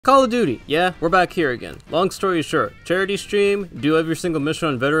Call of Duty, yeah, we're back here again. Long story short, charity stream, do every single mission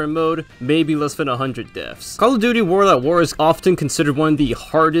on veteran mode, maybe less than 100 deaths. Call of Duty World at War is often considered one of the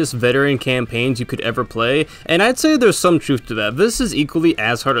hardest veteran campaigns you could ever play, and I'd say there's some truth to that. This is equally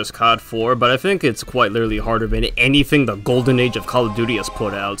as hard as COD 4, but I think it's quite literally harder than anything the golden age of Call of Duty has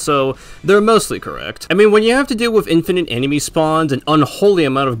put out, so they're mostly correct. I mean, when you have to deal with infinite enemy spawns, an unholy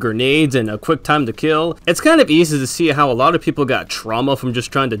amount of grenades, and a quick time to kill, it's kind of easy to see how a lot of people got trauma from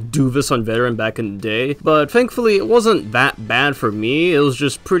just trying to do this on veteran back in the day, but thankfully it wasn't that bad for me. It was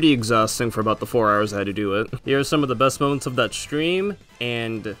just pretty exhausting for about the 4 hours I had to do it. Here are some of the best moments of that stream,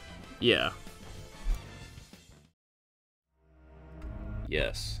 and yeah.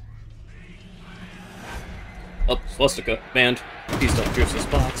 Yes. Oh, swastika, banned. Please don't pierce this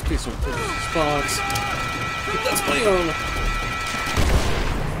box, please don't pierce this box. That's my own.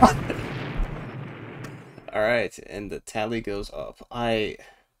 Alright, and the tally goes up. I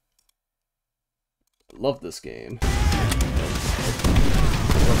love this game.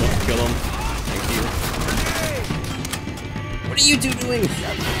 Kill him. Thank you. What are you two doing?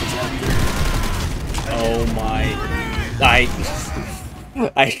 Oh my. I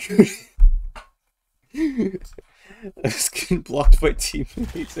was getting blocked by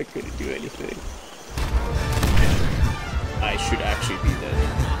teammates. I couldn't do anything. I should actually be dead.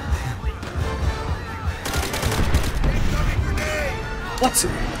 What?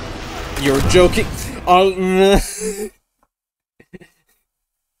 You're joking.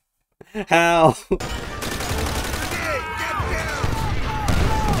 How?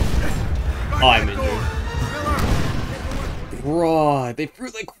 Oh, I'm injured. Bro, they threw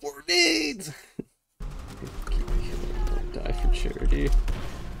like 4 nades. Die for charity.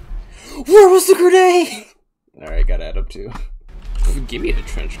 Where was the grenade? Alright, gotta add up too. Give me the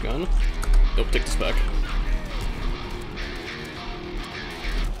trench gun. Nope, take this back.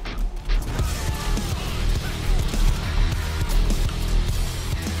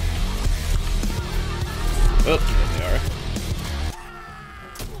 Oh, there they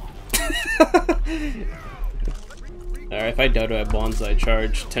are. Alright, if I die to a bonsai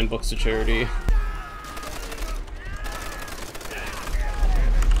charge, 10 bucks to charity.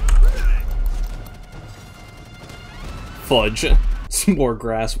 Fudge. Some more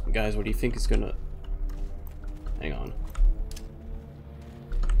grass. Guys, what do you think is gonna... Hang on.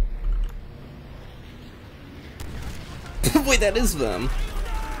 Wait, that is them.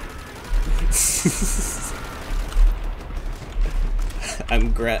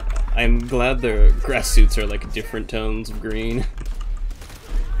 I'm glad their grass suits are like different tones of green.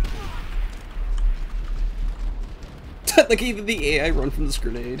 Like even the AI run from this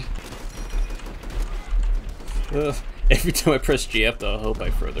grenade. Every time I press GF though, I hope I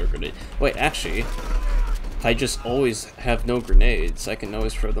throw their grenade. Wait, actually, if I just always have no grenades, I can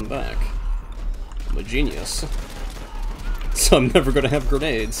always throw them back. I'm a genius. So I'm never gonna have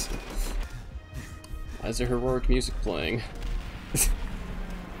grenades. Why is there heroic music playing?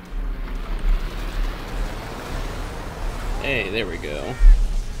 Hey, there we go.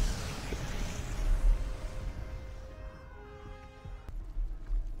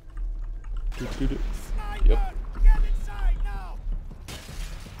 Yep.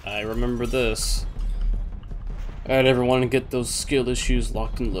 I remember this. Alright, everyone, get those skill issues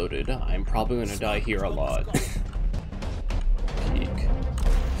locked and loaded. I'm probably gonna die here a lot. Peek.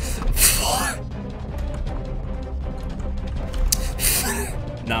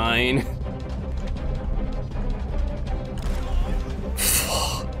 9.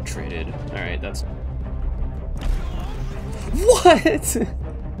 Traded. Alright, that's... What?!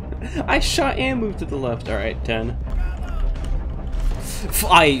 I shot and moved to the left. Alright, 10.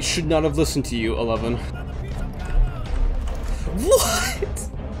 I should not have listened to you, 11. What?!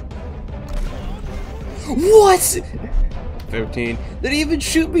 What?! 13. They didn't even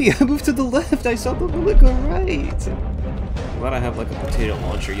shoot me! I moved to the left! I saw the bullet go right! I'm glad I have like a potato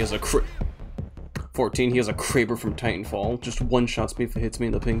launcher. He has a 14, he has a Kraber from Titanfall. Just one-shots me if it hits me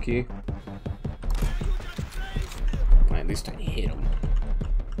in the pinky. At least I hit him.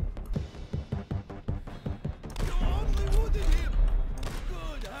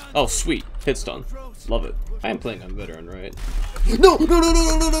 Oh, sweet. Hit stun. Love it. I am playing on veteran, right? No! No, no,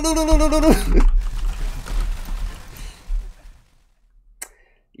 no, no, no, no, no, no, no, no, no!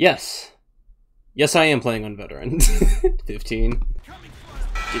 Yes. Yes, I am playing on veteran. 15.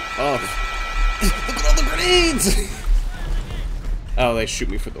 Get off. Look at all the grenades! Oh, they shoot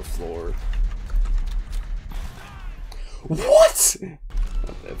me for the floor. What?!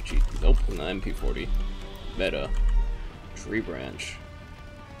 Oh, FG. Nope, an MP40. Meta. Tree branch.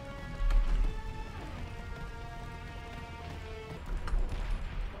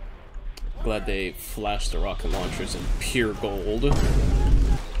 Glad they flashed the rocket launchers in pure gold.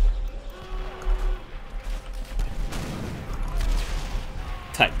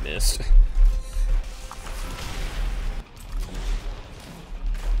 Tight missed.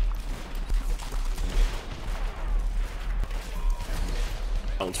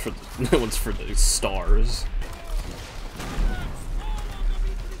 That one's for the stars.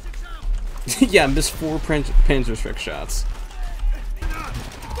 Yeah, missed 4 Panzerschreck shots.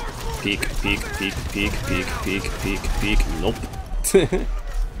 Peek, peek, peek, peek, peek, peek, peek, peek. Nope.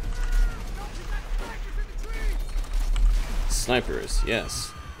 Snipers,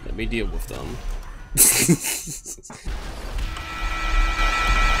 yes. Let me deal with them.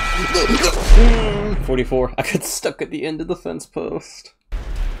 44. I got stuck at the end of the fence post.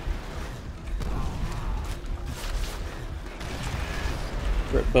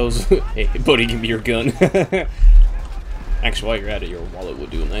 Bo's. Hey, buddy, give me your gun. Actually, while you're at it, your wallet will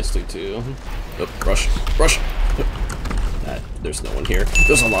do nicely too. Oh, rush, rush. There's no one here.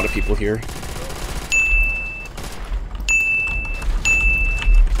 There's a lot of people here.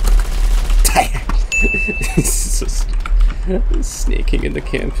 This is just snaking in the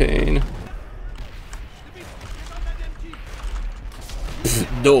campaign.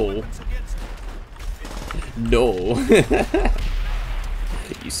 No. No.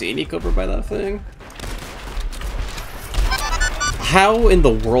 You see any cover by that thing? How in the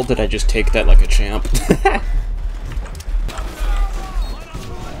world did I just take that like a champ?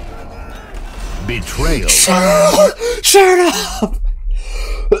 Betrayal. Shut up!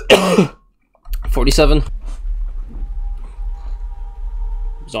 47.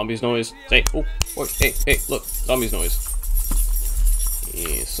 Zombies noise. Hey, oh, hey, hey, look, zombies noise.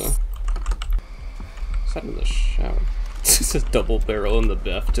 Yes. Is that in the shower? This is a double barrel in the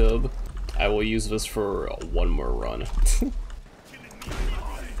bathtub. I will use this for one more run.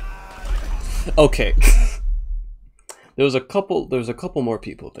 Okay. There's a couple more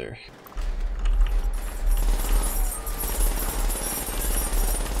people there.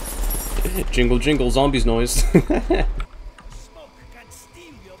 Jingle jingle zombies noise.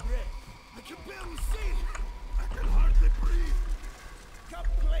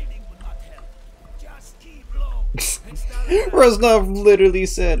 Reznov literally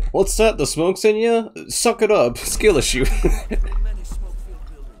said, "What's that? The smoke's in ya? Suck it up. Skill issue."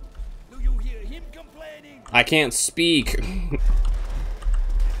 I can't speak.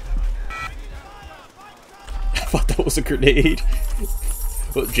 I thought that was a grenade.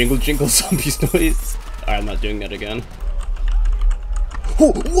 Oh, jingle jingle zombies noise. Alright, I'm not doing that again.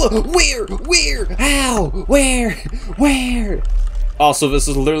 Oh, where? How? Where? Also, this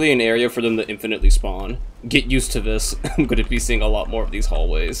is literally an area for them to infinitely spawn. Get used to this. I'm going to be seeing a lot more of these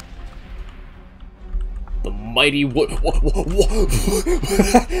hallways. The mighty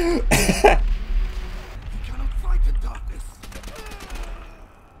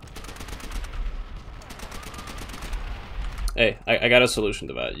Hey, I got a solution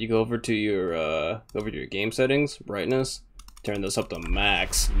to that. You go over to your game settings, brightness, turn this up to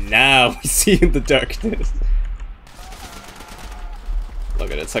max. Now we see in the darkness.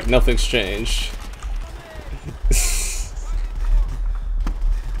 Look at it, it's like nothing's changed.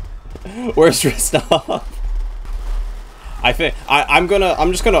 Where's Restov? I think I'm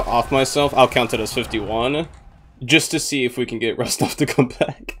just gonna off myself. I'll count it as 51, just to see if we can get Restov to come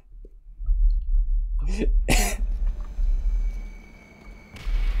back.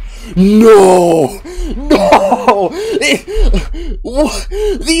 No!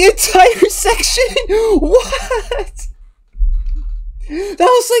 The entire section? What? That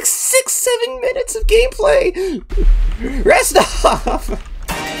was like 6-7 minutes of gameplay! Restov!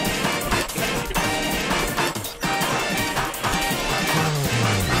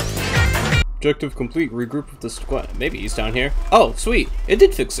 Objective complete, regroup with the squad. Maybe he's down here. Oh, sweet. It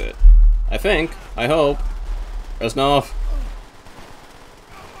did fix it. I think. I hope. Reznov.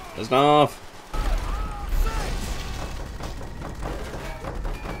 Reznov.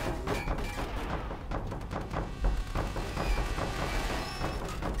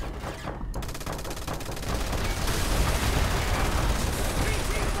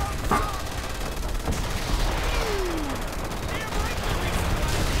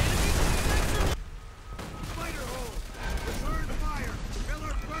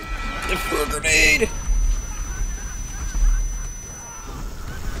 For a grenade!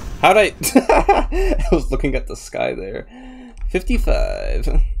 How'd I... I was looking at the sky there.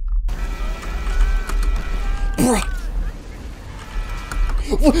 55. Bruh!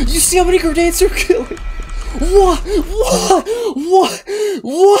 What? You see how many grenades are killing? What?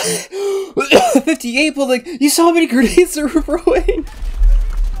 58, but like, you saw how many grenades are throwing?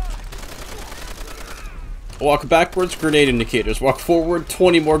 Walk backwards, grenade indicators. Walk forward,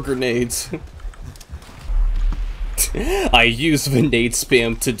 20 more grenades. I use the nade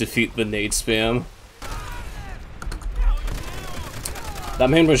spam to defeat the nade spam. That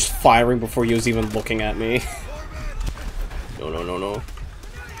man was firing before he was even looking at me. No, no, no, no.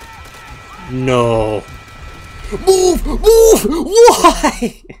 No. Move! Move!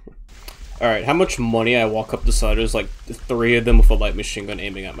 Why? Alright, how much money I walk up the side? There's like 3 of them with a light machine gun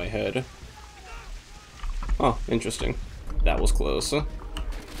aiming at my head. Oh, interesting. That was close.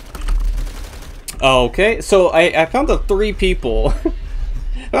 Okay, so I found the 3 people.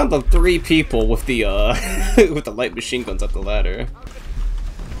 I found the 3 people with the with the light machine guns up the ladder.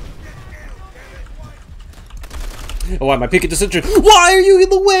 Oh, why am I picking this interest? Why are you in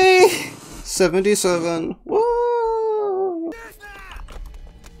the way? 77. Whoa.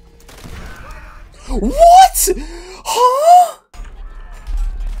 What? Huh?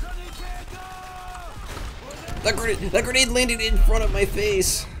 That grenade landed in front of my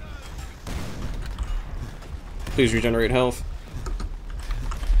face. Please regenerate health.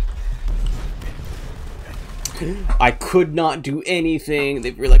 I could not do anything.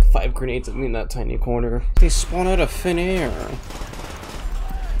 They were like 5 grenades at me in that tiny corner. They spawn out of thin air.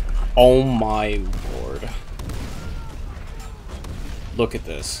 Oh my lord. Look at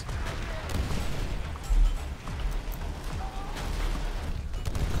this.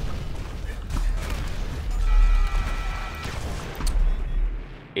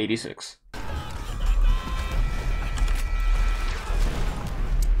 $86.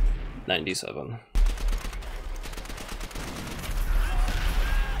 97.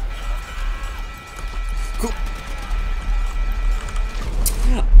 Cool.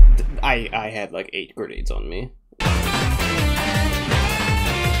 I had like 8 grenades on me.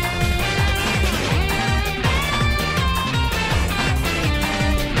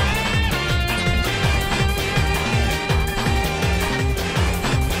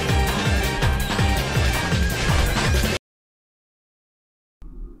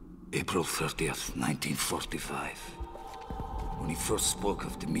 April 30th, 1945. When he first spoke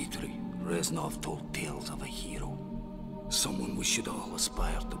of Dmitri, Reznov told tales of a hero. Someone we should all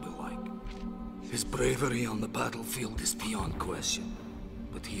aspire to be like. His bravery on the battlefield is beyond question,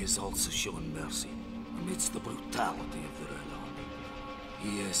 but he has also shown mercy amidst the brutality of the Red Army.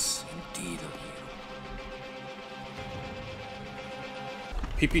 He is indeed a hero.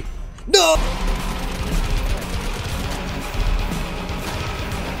 PP. No!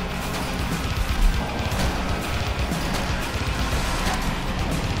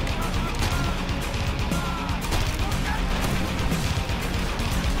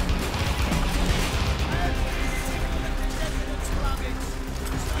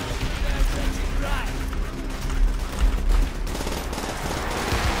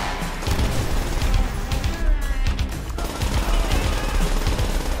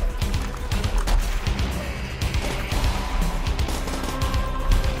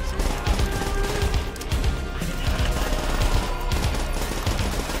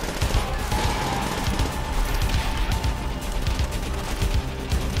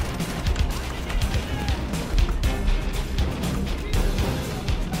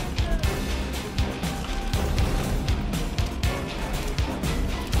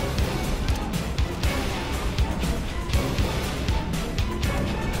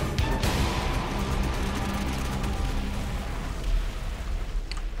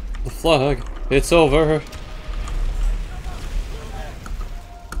 Flag, it's over.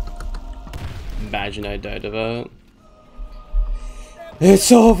 Imagine I died of that.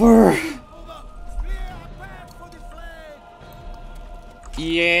 It's over.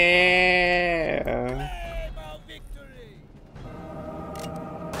 Yeah.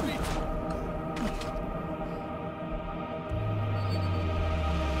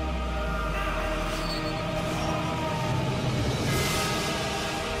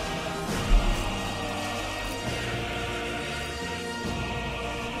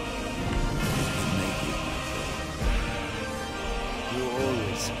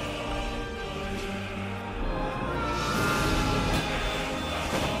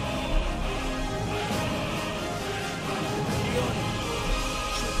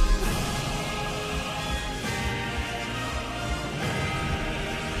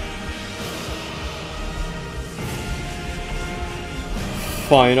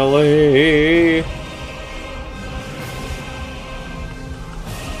 Finally!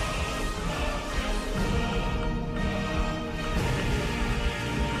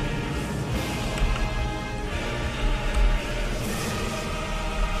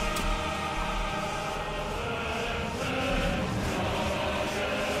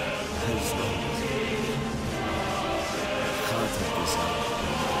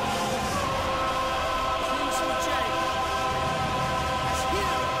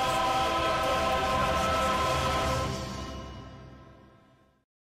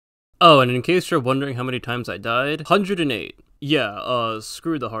 Oh, and in case you're wondering how many times I died, 108. Yeah,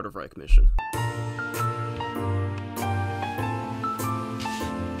 screw the Heart of Reich mission.